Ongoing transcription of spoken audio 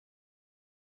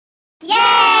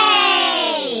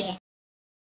Yay!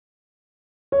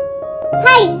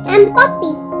 Hi, I'm Poppy.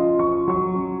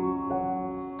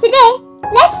 Today,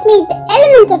 let's meet the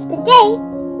element of the day,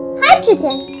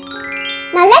 hydrogen.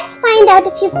 Now let's find out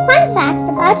a few fun facts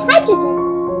about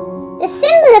hydrogen. The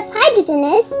symbol of hydrogen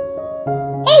is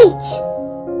H.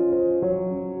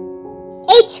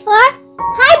 H for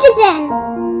hydrogen.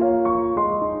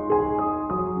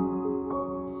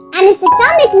 And its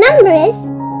atomic number is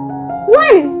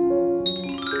 1.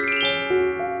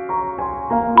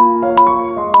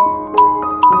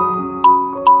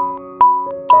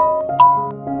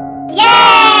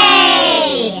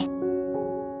 Yay!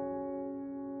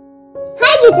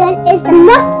 Hydrogen is the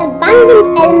most abundant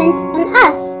element on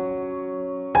Earth.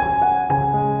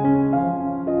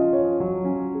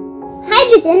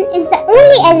 Hydrogen is the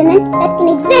only element that can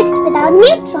exist without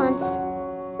neutrons.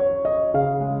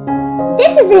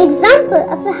 This is an example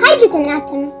of a hydrogen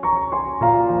atom.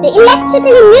 The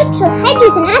electrically neutral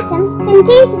hydrogen atom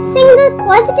contains a single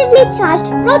positively charged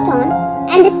proton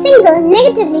and a single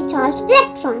negatively charged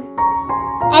electron.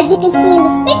 As you can see in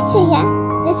this picture here,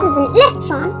 this is an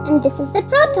electron and this is the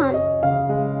proton.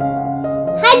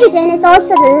 Hydrogen is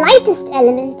also the lightest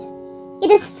element. It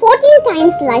is 14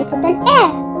 times lighter than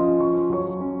air.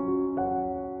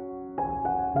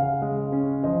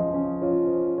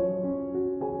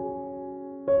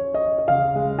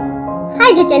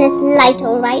 Hydrogen is light,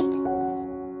 alright.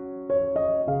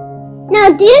 Now,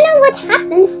 do you know what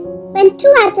happens when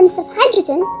two atoms of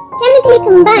hydrogen chemically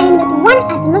combine with one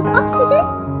atom of oxygen?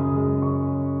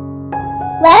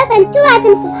 Well, when two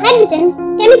atoms of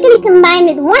hydrogen chemically combine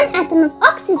with one atom of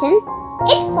oxygen,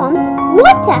 it forms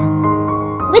water,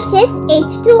 which is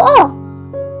H2O.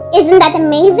 Isn't that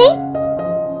amazing?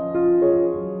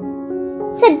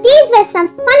 So these were some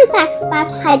fun facts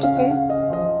about hydrogen.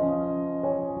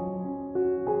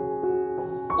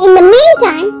 In the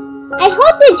meantime, I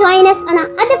hope you join us on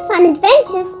our other fun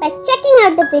adventures by checking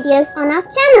out the videos on our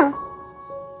channel.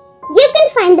 You can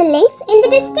find the links in the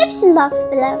description box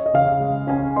below.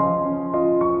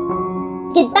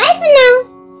 Goodbye for now.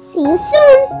 See you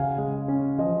soon.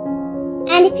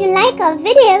 And if you like our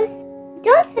videos,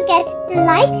 don't forget to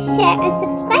like, share and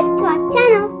subscribe to our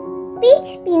channel,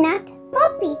 Peach Peanut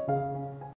Poppy.